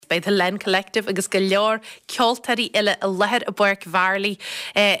by the Len Collective agus go leor ceoltarí ile a lethir a buirc bharlaí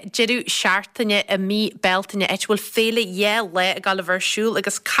jeú seaartaine a mí beltaine bhfuil féle le a gal bharsúil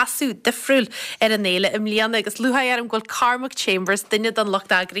agus casú difriúil ar an éile im líana agus luhaid am ghfuil Cormac Chambers duine don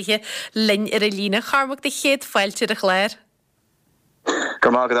locht agrithe linn ar a lína Cormac de chéad fáilte a chléir.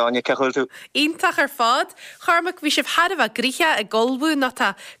 Gormagad áine cechúil tú. Ítach ar fád, Cormac bhí sibh hadamh gríthe a golbú ná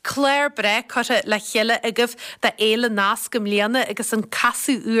tá Claire Bre chuire le chéile agah de éile nás go mlíana agus an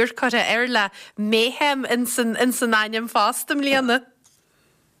casú úr chuire ar le méhem in san aim fástam líana.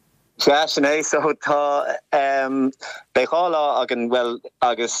 Sin é so tá beála agan well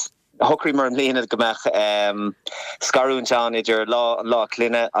agus hochrí mar an líana gomach scarún John idir lá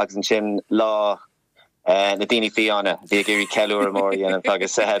cluine agus an sin lá na daoine fianna bhí géirí ceúir mór dhéanamh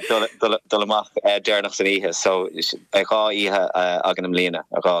agus dulamach dearnach san ihe so gá ihe agan am líana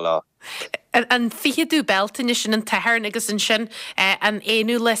a gá lá. An fiheadú beltaine sin an tehairn agus an sin an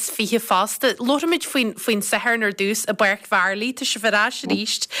éanú les fihe fásta. Lóramid faoin sahairn ar dús a buirc bharlaí tá se bharrás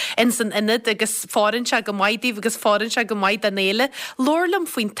ríist in san inad agus fárann se go maidíh agus fárann se go maid an éile. Lorlam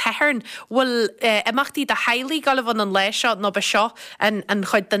faoin tehairn bhfuil amachtaí de heiligh gal bhan an leiseo nó be seo an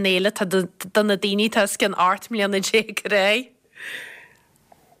chuid den éile tá don na daoine tá cin 8 milliún ré.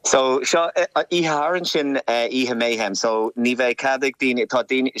 So ihe haran sin ihe mayhem so ní bheith cadig dini tá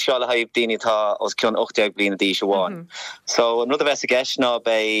dini seála haibh dini tá os cion 8 bliana dí se bháin. So another bheits a gceist ná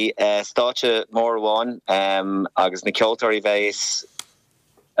bei státe mór bháin agus na ceoltóirí bheits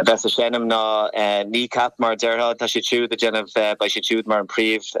a bheits a sénam ná ní cap mar deirtha tá sé siúd a déanamh bei sé siúd mar an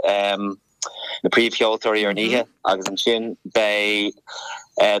príomh na príomh ceoltóirí ar níthe agus an sin bei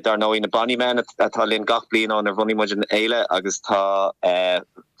dar nóí na Bonnymen atá líon gach blian an ar bhunaí muid an éile agus tá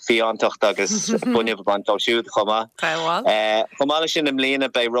fiantocht agus bunne bantá siúd chuma. Chomáile sin am líana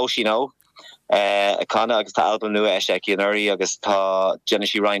bei Roisin a canna agus tá album nua eise cianúirí agus tá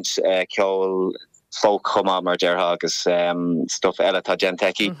Genesis Riint ceol folk chuma mar deirtha agus stuff eile tá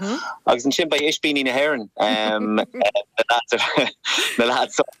genteki. Agus an sin bei isbíní na hairan na lád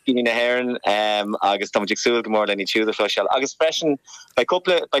sochbíní na hairan agus tá súil gomór lenní túúda floisiil. Agus freisin bei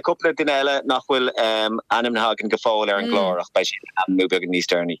couple duine eile nachhfuil anam na hagan go fáil ar an glórach bei sin amú beag níos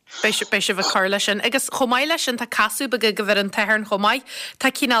dearní. Bei se bh chuir lei sin agus chomáid lei sin tá casú be go bhar an tehairn chomáid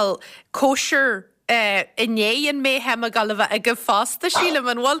tá cíál kosher inéon méhem a galbh a go fásta síle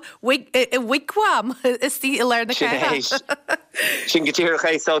man bhil wigwam is tí i leir na sin gotíir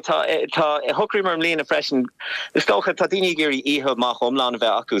ché so tá thugraí mar líana freisin is tócha tá daoine géirí ihe má omláin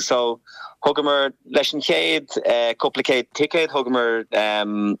bheith acu so thugamar leis an chéad cuplicéid ticéid thugamar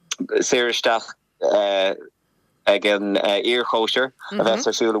séiristeach agin earchóir a bheits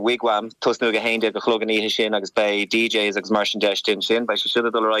arsúla wigwam tusnú go héinde go chloganí sin agus bei DJs agus mar sin bei se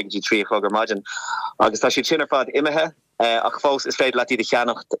siúla dul aigtí trí chlogar maidin agus tá si sinnar fad imethe ach fós is féid letí de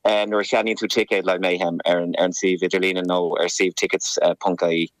cheannacht nuair cheaníonn tú ticket le méhem ar an si Vidirlína nó ar si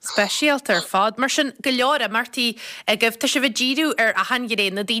tickets.ie. Speisialt ar fád mar sin go leora martí agah tá se bh díú ar a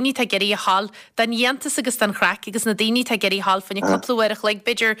hangiré na daoine tá geirí a hall den dhéantas agus den chrac agus na daoine tá geirí hall fanna coplaúach le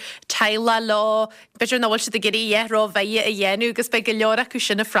beidir teile lá beidir nóhil si a geirí rá bheith a dhéanú agus be go leora acu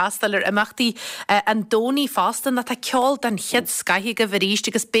sinna freistal ar amachtaí an dóní fástan na tá ceol den chiad scaithe go bhríist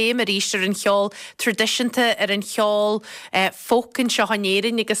agus béim a ríist ar an cheol tradiisinta ar an cheol fócan seo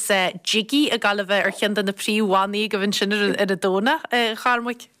hanéirin agus jiggy a galbh ar chean na príomhánaí go bhain sin ar a dóna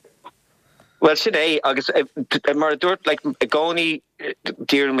Charmaic. Well sin é agus mar dúirt like a gcónaí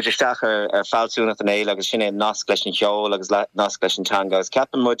dír muid isteach ar fáilsúna an éile agus sin é nas leis an cheol agus nas leis an teanga agus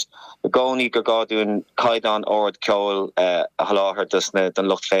ceapan muid a gcónaí gur gáún caidan ord ceol a haláthar dusna den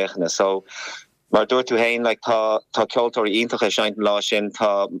lucht féchanna so mar dúirt tú hain like tá ceoltóirí iontacha seint lá sin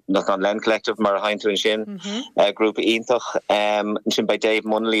tá nach an Len Collective mar haintú an sin grúpa ionintach sin bei Dave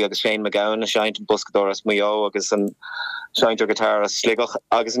Munnelly agus Shane McGowan a seint buscadoras muo agus an Shine guitar sligach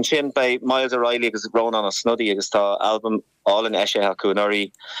agus an sin bei Miles O'Reilly agus Ronan a snuddy agus tá album all in eise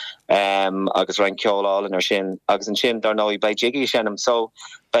hakunari agus rein ceol all in ar sin agus an sin dar nói bei jiggy sinnam so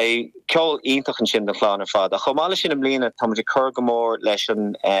bei ceol ionintach an sin den chláán ar fad a chomáile sin am líana tá muidir cur go mór leis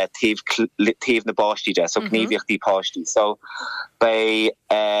an tíomh na báistí de so gníomhíochttaí páistí so bei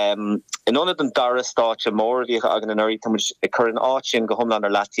in onad an dara státe mór bhíocha agan an uirí tá muidir cur an áit sin go thomlan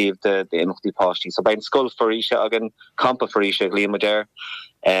ar leatíomh de imachtaí páistí so bei an scoil foríise agan campa foríise líam modéir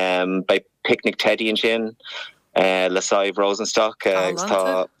bei Picnic Teddy and sin Le Saive Rosenstock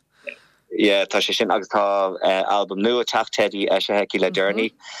tá sé sin agus tá album nua Taft Teddy se heci le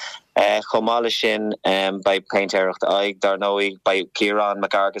Journey chomáile sin bei Paintéireacht aig dar nóig bei Kieran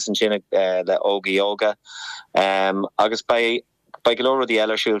McGargus an sin le Óga Yoga agus bei by galore the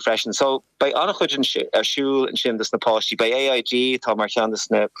eile siúil freisin. So by annach chudin siúil an sin dus na páistí by AIG tá mar cheandas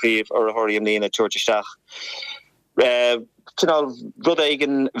na príomh ar a thoiríam lína tuairteach. Rud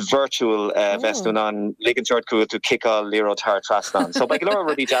aigen virtual vestún an ligan shortcut to kick all Lero tar traslan. So by galore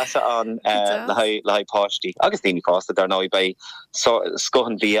rudi jasa on la high páistí. Agus dini costa dar now by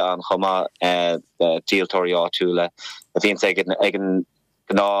scohan via an choma deal tori átúla. A bhíonn aigen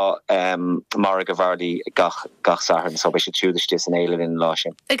ná mar go bhhardaí gach saharn so be sé túúdastis an éile in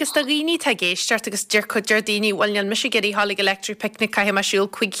lásin. Agus tá rií tá géisteart agus dear chuidir daoine bhfuilnean me sé geirí hálaigh electric picnic caiim a siúil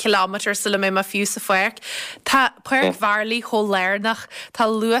 5 km sa le mé a fiú sa foiirc. Tá puir bharlaí cho léirnach tá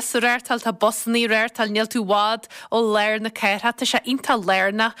luas réir tal tá bosnaí réir tal níl tú wad ó léir na ceirtha tá sé inta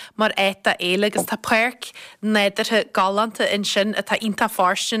léirna mar éta éile agus tá puirc néidirthe galanta in sin a tá inta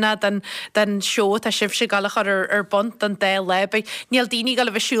fársena den seo tá sibh sé galach ar bont an dé lebe. Níl daoine gal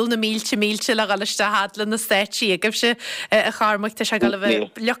bh siúil na mílte le galiste hadlan na stéití agah se a charmachta se gal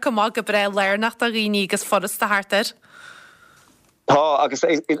bh lecha go bre léirnach a rií agus forras a hartar. Tá agus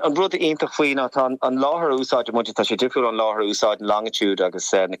an rud ionintach faoine an láthair úsáid mu tá sé difriú an láthair úsáid an longitude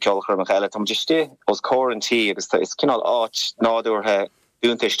agus na ceolchar a eile tam juste os cóirantí agus is cinál áit nádúirthe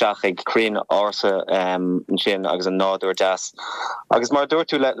úntaisteach ag crin ása an sin agus an nádúir deas. Agus mar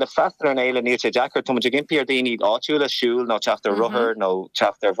dúirtú le festar an éile níl sé Jackar tu gimpíar daoine áitiúla siúil nó teachtar ruthair nó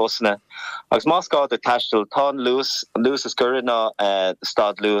teachtar bhosna. Agus máscád a teistil tá Lewis is gurad ná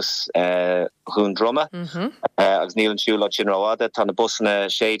Stad Lewis hún droma agus níl an siúil á sin ráide tá na bosna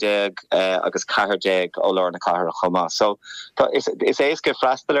 60 agus 40 ó lár na cahar a chomá. So is éasca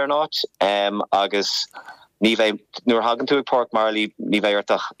freistal ar náit agus ní bheith nuair hagan tú ag Park Marley ní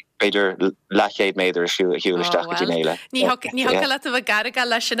bheirtach beidir lechéad méidir siúlisteach go tínéile. Ní ha le a bh garga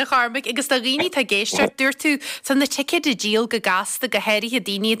lei sinna charmig agus a rií tá géisteart dúir tú san na ticket a díal go gasta go heirithe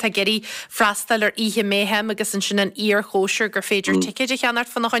daoine tá geirí freistal ar ihe méhem agus an sin an ír chóisiir gur féidir ticket a cheanart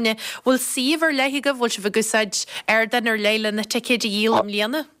fan chuine bhfuil siomhar leiige go bhfuil se bh gusáid ar den ar leile na ticket a díal am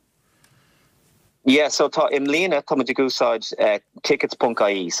líana? Yeah, so tá im lína tá de gúsáid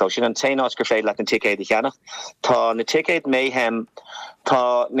tickets.ie, so sin an téáid gur féad le an ticket i cheannach. Tá na ticket méhem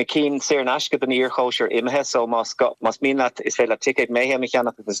tá na cín sé an asca den íorchóisiir imethe, so mas mín is fé le ticket méhem i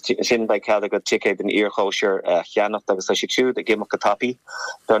cheannach agus sin bei cead go ticket den íorchóisiir cheannach agus sé siú a gimach go tapi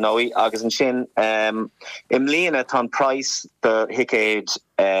dar nóí agus an sin im lína tá price de hicéid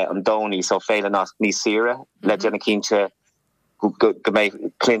an dóní so féile nach ní sire le déna cínte go mé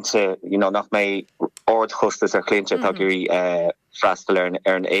clintse nach mé ord chustas ar clintse tá gurí freistal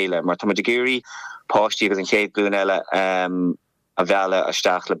ar an éile mar tá géirí páistí agus an chéad blún eile a bheile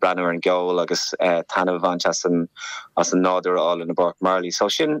isteach le brenn an geol agus tanna bhaint as an nádúir all in na Park Marley. So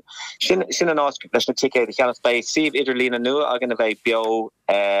sin an áit leis na ticket a cheannas bei sih idir lína nua agin a bheith bio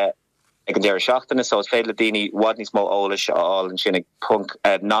ag an deir seachtainna, so is féile daoine wad níos mó ólas all an sin ag punk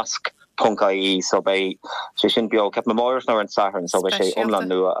nasc.ie so bei sé sin bio cap memóras nó an saharn so bei sé omlan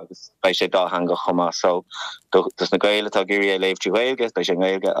nua agus bei sé dá hanga chuma so dus na gaile tá gurí leifhtú bhilge bei sé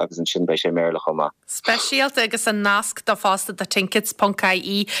gailge agus an sin bei sé méle chuma. Speisialta agus an nasc dá fásta de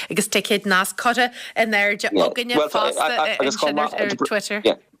tickets.ie agus ticket nasc cote in airde aganne fásta ar Twitter.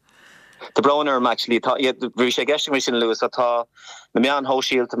 The Broner actually bhí sé geiste sin Lewis atá na meán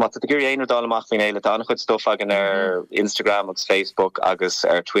hóisiílte mat gurí éonar dálamach faoin éile an chud stuff agin ar Instagram agus Facebook agus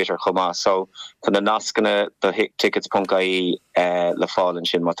ar Twitter chumá, so tá na nascanna de tickets.ie le fáilin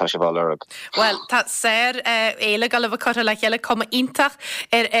sin mátá se bhil arab. Well, tá séir éile gal bh cotta le chéile cuma intach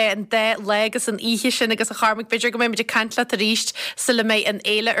ar an dé legus an ihe sin agus a charmig beidir go mé idir cantla a ríist sa le méid an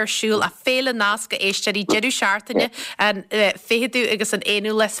éile ar siúil a féle nasca éisteirí jeú seaartainine an féadú agus an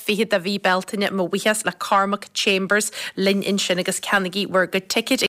éú les fiad a bhí beltainine mo bhuias le Cormac Chambers lin in sin agus Carnegie were good ticket